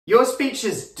Your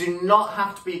speeches do not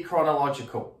have to be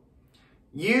chronological.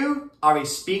 You are a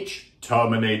speech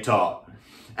terminator,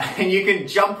 and you can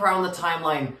jump around the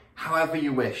timeline however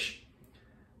you wish.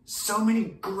 So many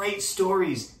great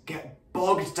stories get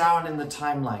bogged down in the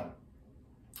timeline.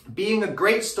 Being a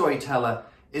great storyteller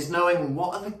is knowing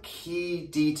what are the key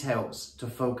details to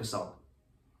focus on.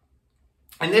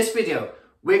 In this video,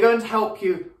 we're going to help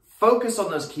you focus on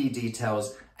those key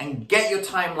details and get your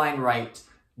timeline right,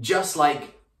 just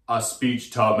like a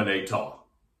speech terminator.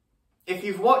 If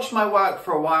you've watched my work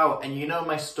for a while and you know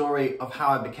my story of how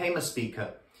I became a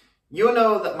speaker, you'll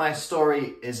know that my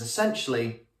story is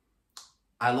essentially,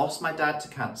 I lost my dad to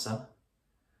cancer,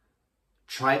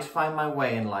 tried to find my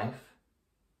way in life,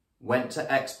 went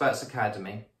to Experts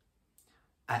Academy.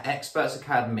 At Experts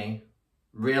Academy,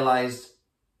 realized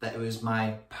that it was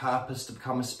my purpose to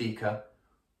become a speaker,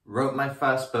 wrote my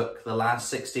first book, The Last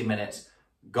 60 Minutes,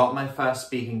 got my first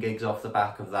speaking gigs off the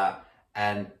back of that,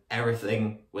 and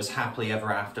everything was happily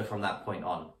ever after from that point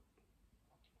on.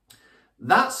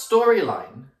 That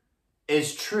storyline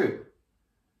is true,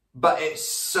 but it's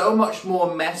so much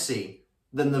more messy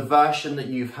than the version that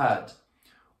you've heard.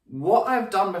 What I've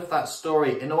done with that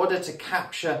story in order to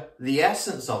capture the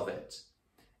essence of it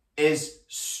is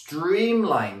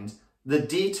streamlined the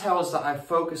details that I've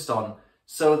focused on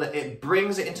so that it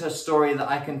brings it into a story that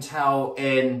I can tell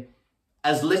in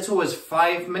as little as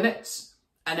 5 minutes,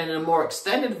 and in a more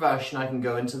extended version I can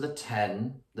go into the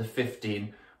 10, the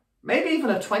 15, maybe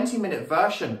even a 20-minute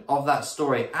version of that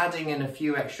story, adding in a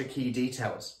few extra key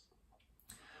details.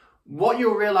 What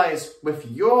you'll realize with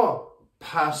your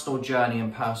personal journey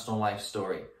and personal life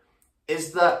story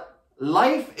is that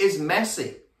life is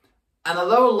messy, and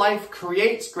although life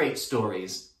creates great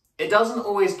stories, it doesn't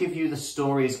always give you the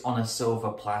stories on a silver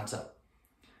platter.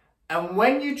 And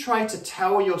when you try to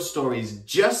tell your stories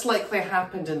just like they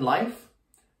happened in life,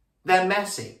 they're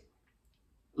messy.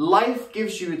 Life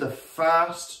gives you the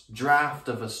first draft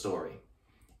of a story,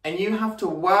 and you have to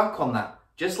work on that,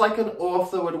 just like an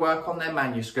author would work on their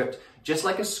manuscript, just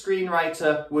like a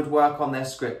screenwriter would work on their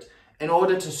script, in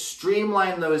order to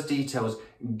streamline those details,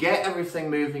 get everything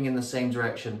moving in the same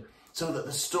direction, so that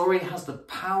the story has the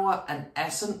power and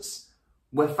essence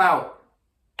without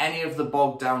any of the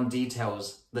bogged down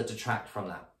details that detract from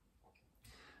that.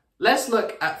 Let's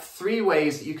look at 3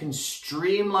 ways that you can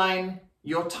streamline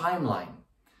your timeline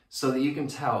so that you can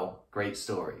tell great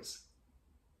stories.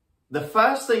 The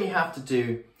first thing you have to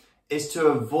do is to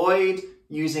avoid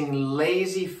using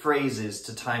lazy phrases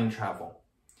to time travel.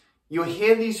 You'll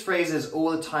hear these phrases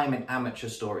all the time in amateur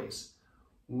stories.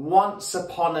 Once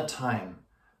upon a time,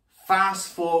 fast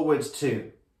forward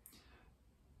to.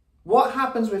 What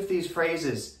happens with these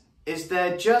phrases is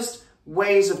they're just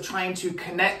ways of trying to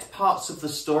connect parts of the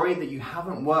story that you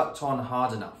haven't worked on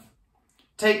hard enough.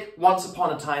 Take once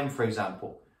upon a time, for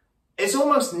example. It's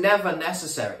almost never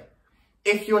necessary.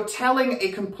 If you're telling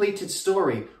a completed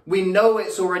story, we know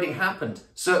it's already happened,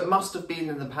 so it must have been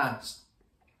in the past.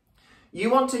 You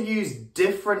want to use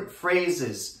different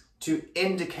phrases to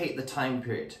indicate the time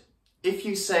period. If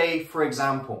you say, for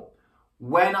example,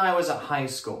 when I was at high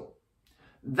school,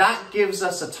 that gives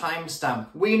us a timestamp.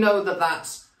 We know that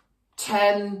that's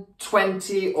 10,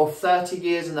 20 or 30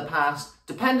 years in the past,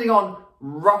 depending on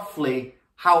roughly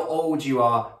how old you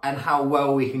are and how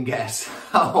well we can guess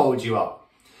how old you are.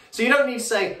 So you don't need to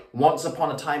say once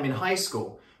upon a time in high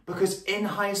school, because in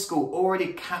high school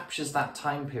already captures that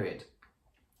time period.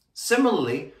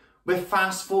 Similarly, with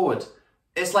fast forward,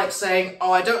 it's like saying,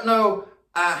 oh, I don't know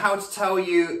how to tell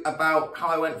you about how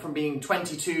I went from being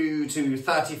 22 to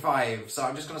 35, so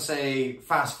I'm just going to say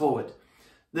fast forward.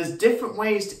 There's different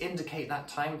ways to indicate that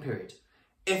time period.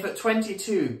 If at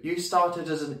 22 you started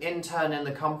as an intern in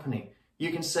the company,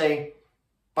 you can say,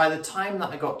 by the time that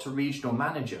I got to regional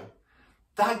manager,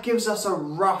 that gives us a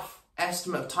rough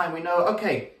estimate of time. We know,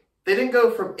 okay, they didn't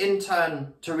go from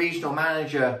intern to regional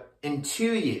manager in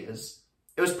 2 years.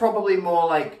 It was probably more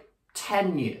like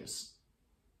 10 years.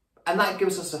 And that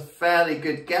gives us a fairly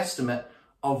good guesstimate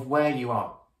of where you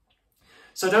are.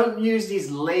 So don't use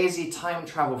these lazy time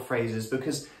travel phrases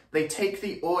because they take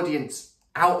the audience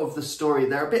out of the story.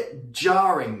 They're a bit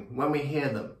jarring when we hear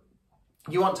them.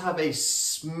 You want to have a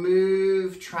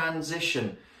smooth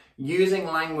transition using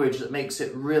language that makes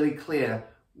it really clear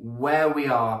where we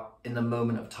are in the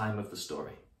moment of time of the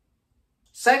story.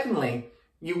 Secondly,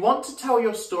 you want to tell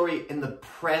your story in the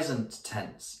present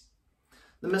tense.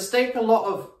 The mistake a lot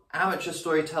of amateur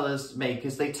storytellers make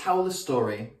is they tell the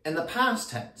story in the past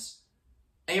tense.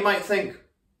 And you might think,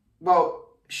 well,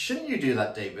 shouldn't you do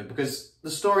that, David? Because the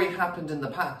story happened in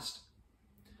the past.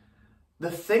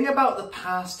 The thing about the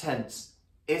past tense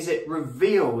is it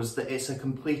reveals that it's a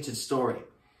completed story.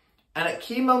 And at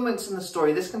key moments in the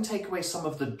story, this can take away some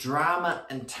of the drama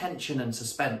and tension and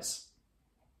suspense.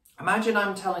 Imagine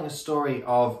I'm telling a story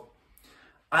of,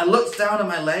 I looked down at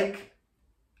my leg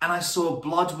and I saw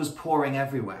blood was pouring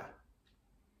everywhere.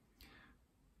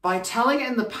 By telling it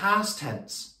in the past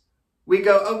tense, we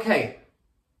go, okay,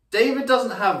 David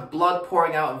doesn't have blood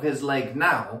pouring out of his leg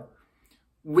now.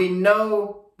 We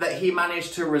know that he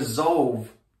managed to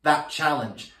resolve that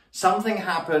challenge. Something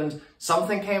happened,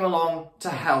 something came along to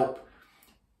help.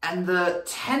 And the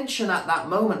tension at that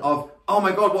moment of, oh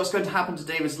my God, what's going to happen to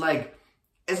David's leg,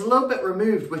 is a little bit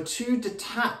removed. We're too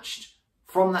detached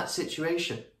from that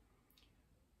situation.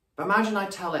 But imagine I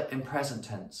tell it in present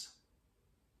tense.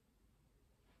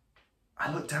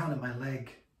 I look down at my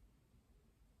leg.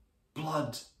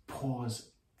 Blood pours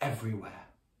everywhere.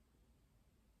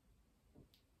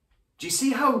 Do you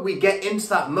see how we get into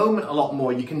that moment a lot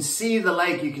more? You can see the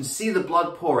leg, you can see the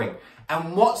blood pouring.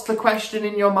 And what's the question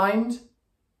in your mind?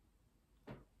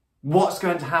 What's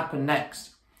going to happen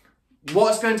next?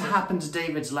 What's going to happen to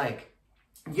David's leg?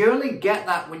 You only get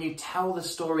that when you tell the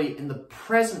story in the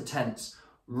present tense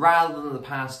rather than the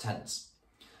past tense.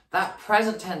 That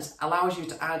present tense allows you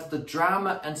to add the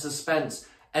drama and suspense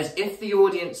as if the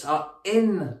audience are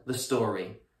in the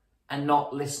story and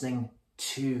not listening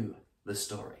to the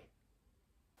story.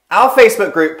 Our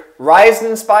Facebook group, Rise and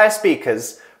Inspire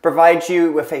Speakers, provides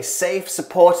you with a safe,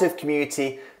 supportive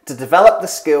community to develop the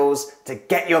skills to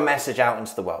get your message out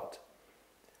into the world.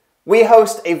 We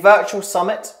host a virtual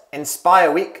summit,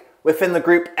 Inspire Week, within the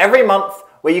group every month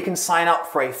where you can sign up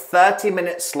for a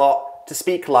 30-minute slot to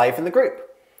speak live in the group.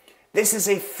 This is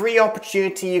a free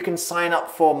opportunity you can sign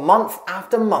up for month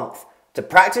after month to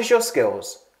practice your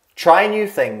skills, try new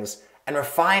things, and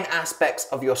refine aspects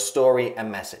of your story and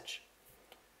message.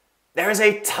 There is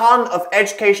a ton of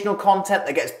educational content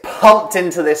that gets pumped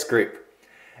into this group.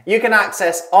 You can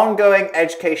access ongoing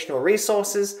educational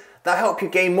resources that help you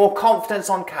gain more confidence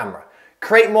on camera,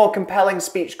 create more compelling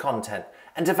speech content,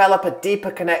 and develop a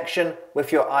deeper connection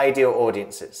with your ideal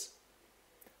audiences.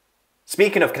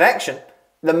 Speaking of connection,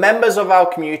 the members of our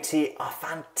community are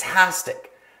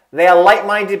fantastic. They are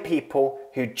like-minded people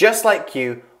who, just like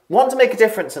you, want to make a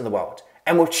difference in the world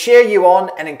and will cheer you on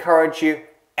and encourage you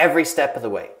every step of the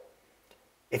way.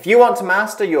 If you want to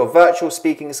master your virtual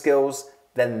speaking skills,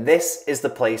 then this is the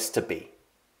place to be.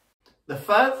 The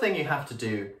third thing you have to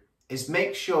do is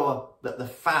make sure that the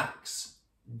facts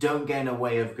don't get in the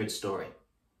way of a good story.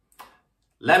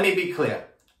 Let me be clear.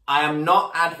 I am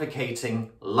not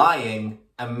advocating lying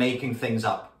and making things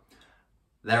up.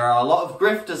 There are a lot of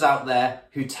grifters out there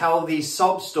who tell these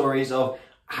sob stories of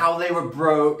how they were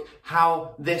broke,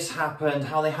 how this happened,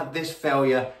 how they had this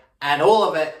failure, and all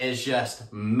of it is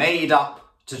just made up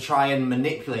to try and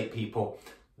manipulate people.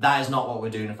 That is not what we're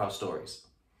doing with our stories.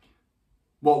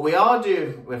 What we are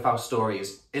doing with our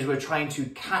stories is we're trying to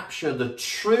capture the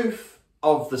truth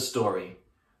of the story,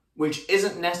 which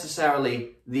isn't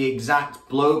necessarily the exact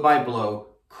blow-by-blow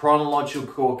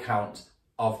chronological account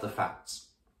of the facts.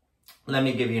 Let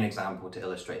me give you an example to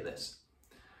illustrate this.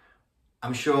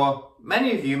 I'm sure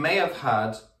many of you may have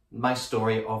heard my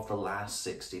story of the last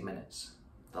 60 minutes.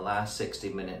 The last 60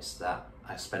 minutes that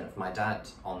I spent with my dad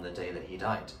on the day that he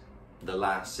died. The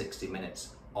last 60 minutes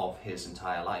of his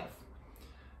entire life.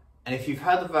 And if you've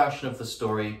heard the version of the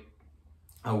story,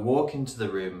 I walk into the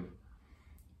room,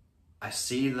 I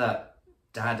see that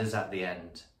Dad is at the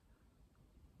end.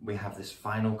 We have this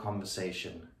final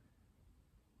conversation.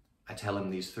 I tell him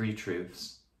these 3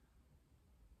 truths.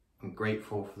 I'm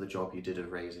grateful for the job you did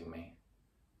of raising me.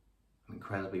 I'm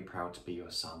incredibly proud to be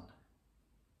your son.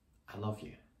 I love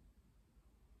you.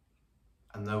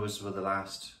 And those were the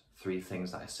last 3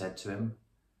 things that I said to him.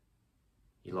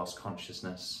 He lost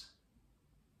consciousness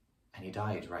and he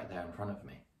died right there in front of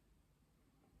me.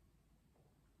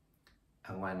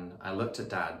 And when I looked at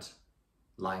Dad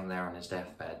lying there on his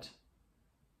deathbed,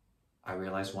 I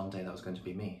realized one day that was going to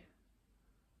be me.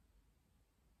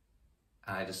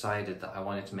 And I decided that I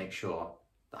wanted to make sure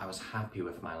that I was happy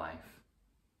with my life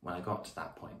when I got to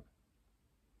that point.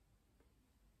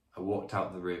 I walked out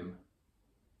of the room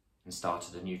and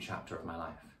started a new chapter of my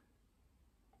life.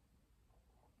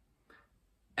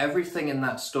 Everything in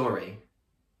that story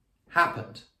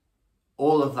happened.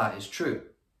 All of that is true.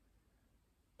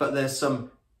 But there's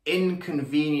some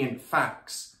inconvenient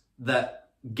facts that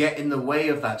get in the way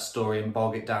of that story and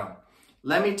bog it down.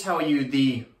 Let me tell you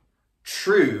the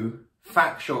true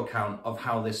factual account of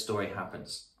how this story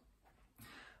happens.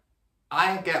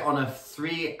 I get on a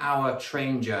 3-hour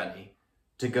train journey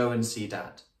to go and see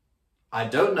Dad. I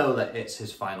don't know that it's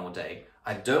his final day.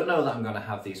 I don't know that I'm going to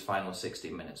have these final 60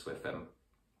 minutes with him.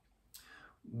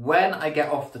 When I get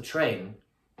off the train,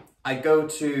 I go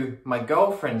to my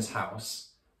girlfriend's house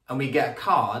and we get a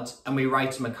card and we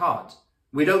write him a card.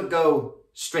 We don't go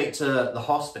straight to the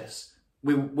hospice.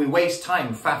 We waste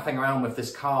time faffing around with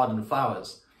this card and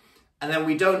flowers. And then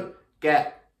we don't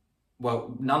get,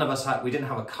 well, none of us had, we didn't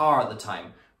have a car at the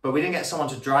time, but we didn't get someone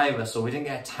to drive us, or we didn't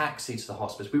get a taxi to the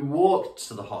hospice. We walked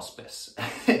to the hospice.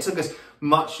 It took us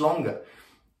much longer.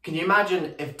 Can you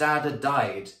imagine if Dad had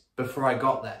died before I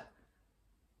got there?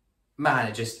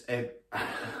 Man,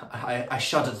 I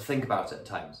shudder to think about it at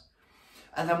times.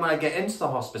 And then when I get into the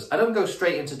hospice, I don't go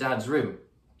straight into Dad's room.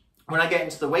 When I get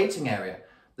into the waiting area,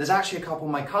 there's actually a couple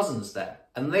of my cousins there,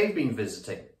 and they've been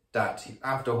visiting Dad.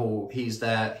 After all, he's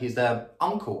their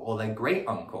uncle or their great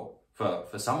uncle for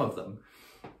some of them.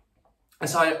 And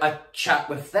so I chat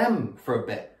with them for a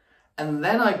bit, and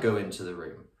then I go into the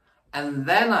room, and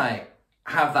then I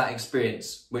have that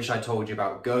experience which I told you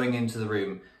about, going into the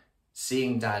room,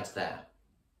 seeing Dad there.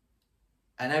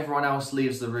 And everyone else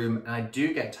leaves the room, and I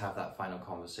do get to have that final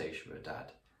conversation with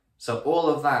Dad. So all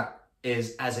of that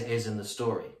is as it is in the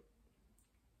story.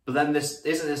 But then this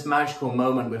isn't this magical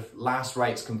moment with last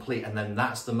rites complete, and then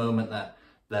that's the moment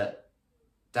that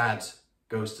Dad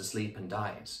goes to sleep and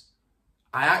dies.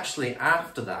 I actually,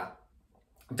 after that,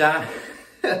 Dad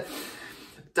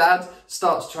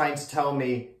starts trying to tell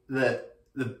me that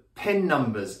the PIN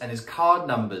numbers and his card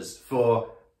numbers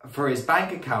for his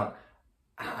bank account.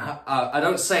 I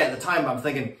don't say it at the time, but I'm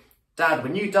thinking, Dad,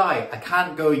 when you die, I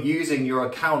can't go using your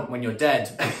account when you're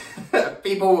dead.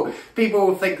 People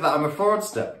will think that I'm a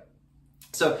fraudster.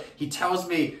 So he tells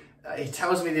me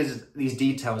these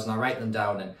details, and I write them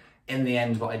down. And in the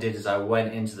end, what I did is I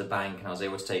went into the bank and I was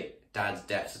able to take Dad's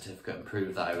death certificate and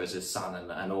prove that I was his son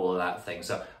and all of that thing.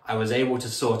 So I was able to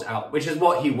sort it out, which is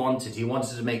what he wanted. He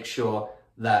wanted to make sure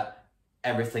that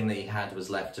everything that he had was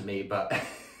left to me, but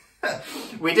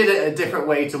we did it a different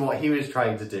way to what he was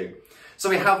trying to do. So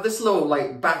we have this little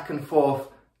like back and forth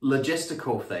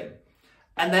logistical thing.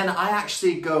 And then I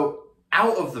actually go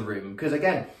out of the room because,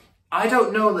 again, I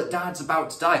don't know that Dad's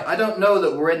about to die. I don't know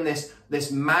that we're in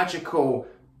this magical,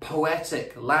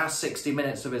 poetic last 60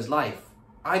 minutes of his life.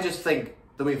 I just think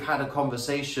that we've had a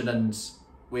conversation and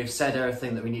we've said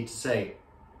everything that we need to say.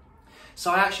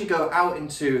 So I actually go out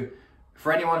into,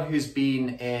 for anyone who's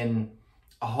been in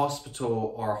a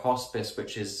hospital or a hospice,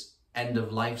 which is end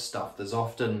of life stuff, there's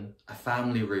often a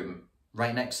family room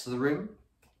right next to the room.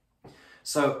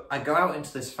 So I go out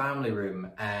into this family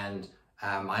room, and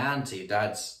my auntie,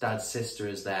 Dad's sister,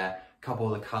 is there. A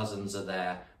couple of the cousins are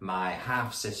there. My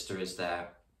half sister is there,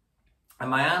 and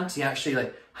my auntie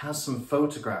actually has some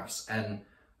photographs. And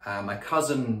my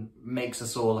cousin makes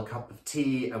us all a cup of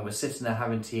tea, and we're sitting there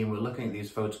having tea, and we're looking at these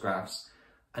photographs.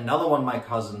 Another one of my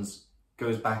cousins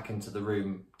goes back into the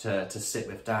room to sit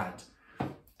with Dad.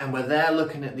 And we're there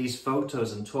looking at these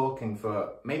photos and talking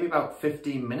for maybe about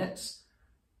 15 minutes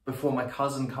before my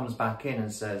cousin comes back in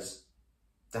and says,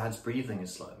 Dad's breathing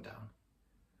is slowing down.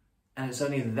 And it's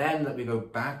only then that we go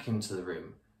back into the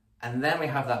room. And then we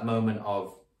have that moment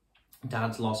of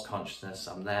Dad's lost consciousness.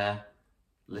 I'm there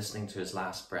listening to his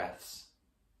last breaths.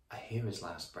 I hear his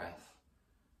last breath.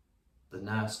 The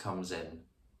nurse comes in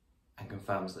and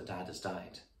confirms that Dad has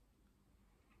died.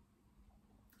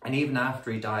 And even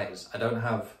after he dies, I don't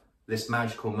have this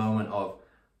magical moment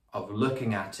of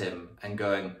looking at him and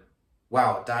going,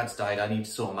 wow, Dad's died, I need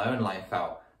to sort my own life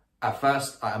out. At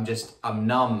first, I'm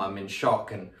numb, I'm in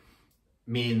shock, and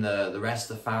me and the rest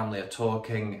of the family are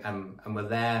talking, and we're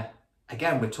there.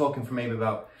 Again, we're talking for maybe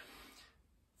about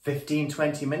 15,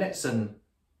 20 minutes, and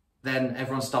then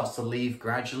everyone starts to leave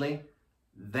gradually.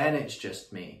 Then it's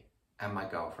just me and my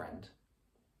girlfriend,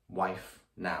 wife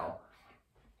now.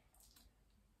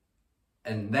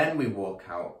 And then we walk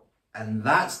out, and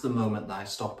that's the moment that I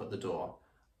stop at the door.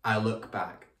 I look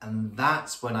back, and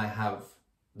that's when I have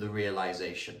the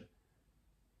realization.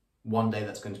 One day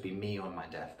that's going to be me on my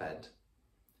deathbed.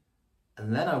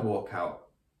 And then I walk out,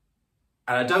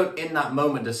 and I don't in that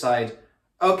moment decide,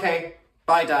 okay,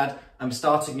 bye Dad, I'm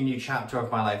starting a new chapter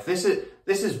of my life. This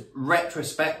is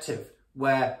retrospective,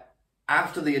 where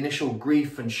after the initial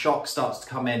grief and shock starts to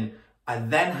come in, I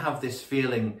then have this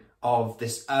feeling of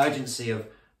this urgency of,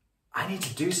 I need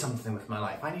to do something with my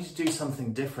life. I need to do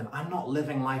something different. I'm not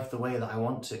living life the way that I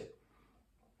want to.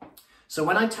 So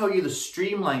when I tell you the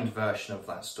streamlined version of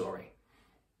that story,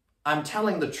 I'm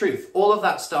telling the truth. All of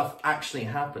that stuff actually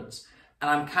happens.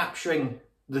 And I'm capturing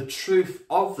the truth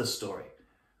of the story,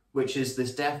 which is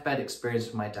this deathbed experience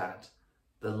with my dad.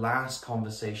 The last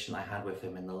conversation I had with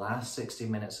him in the last 60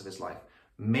 minutes of his life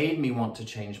made me want to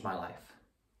change my life.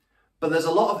 but there's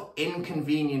a lot of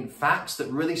inconvenient facts that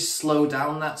really slow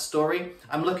down that story.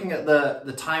 I'm looking at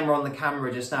the timer on the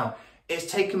camera just now.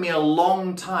 It's taken me a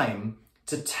long time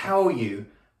to tell you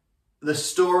the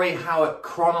story, how it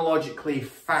chronologically,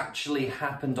 factually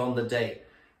happened on the day.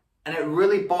 And it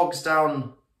really bogs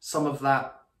down some of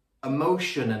that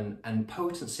emotion and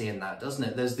potency in that, doesn't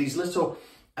it? There's these little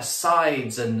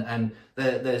asides and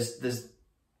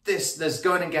there's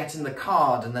going and getting the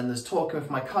card, and then there's talking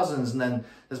with my cousins, and then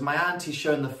there's my auntie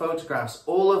showing the photographs.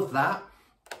 All of that,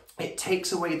 it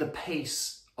takes away the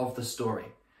pace of the story.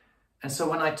 And so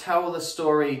when I tell the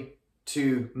story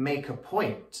to make a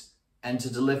point and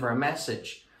to deliver a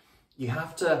message, you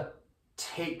have to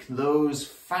take those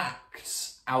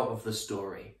facts out of the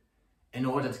story in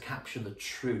order to capture the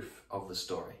truth of the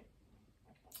story.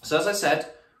 So as I said,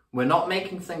 we're not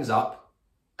making things up.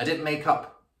 I didn't make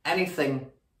up anything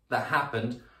that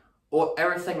happened, or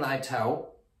everything that I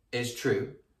tell is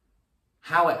true,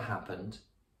 how it happened,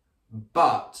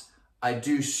 but I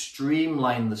do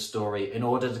streamline the story in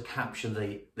order to capture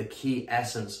the key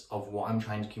essence of what I'm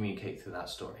trying to communicate through that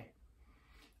story.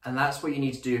 And that's what you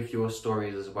need to do with your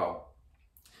stories as well.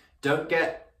 Don't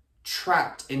get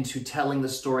trapped into telling the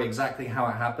story exactly how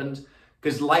it happened,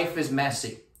 because life is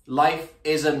messy. Life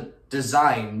isn't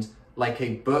designed like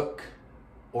a book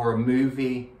or a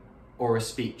movie or a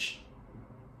speech.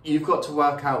 You've got to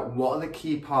work out what are the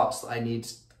key parts that I need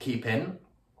to keep in,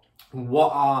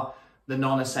 what are the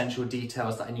non-essential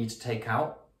details that I need to take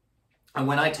out, and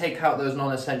when I take out those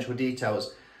non-essential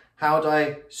details, how do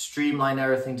I streamline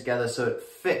everything together so it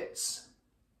fits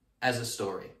as a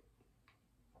story?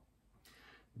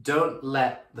 Don't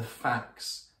let the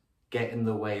facts get in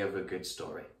the way of a good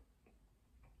story.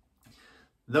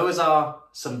 Those are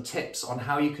some tips on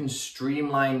how you can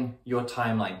streamline your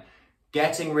timeline,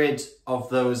 getting rid of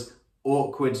those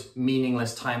awkward,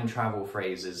 meaningless time travel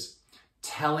phrases,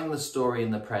 telling the story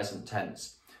in the present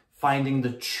tense, finding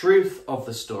the truth of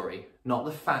the story, not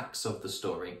the facts of the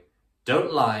story.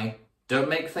 Don't lie, don't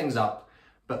make things up,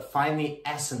 but find the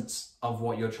essence of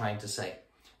what you're trying to say.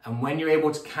 And when you're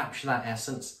able to capture that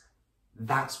essence,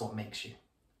 that's what makes you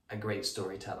a great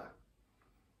storyteller.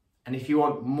 And if you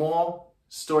want more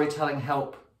storytelling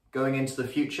help going into the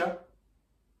future,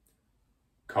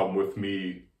 come with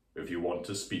me if you want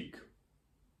to speak.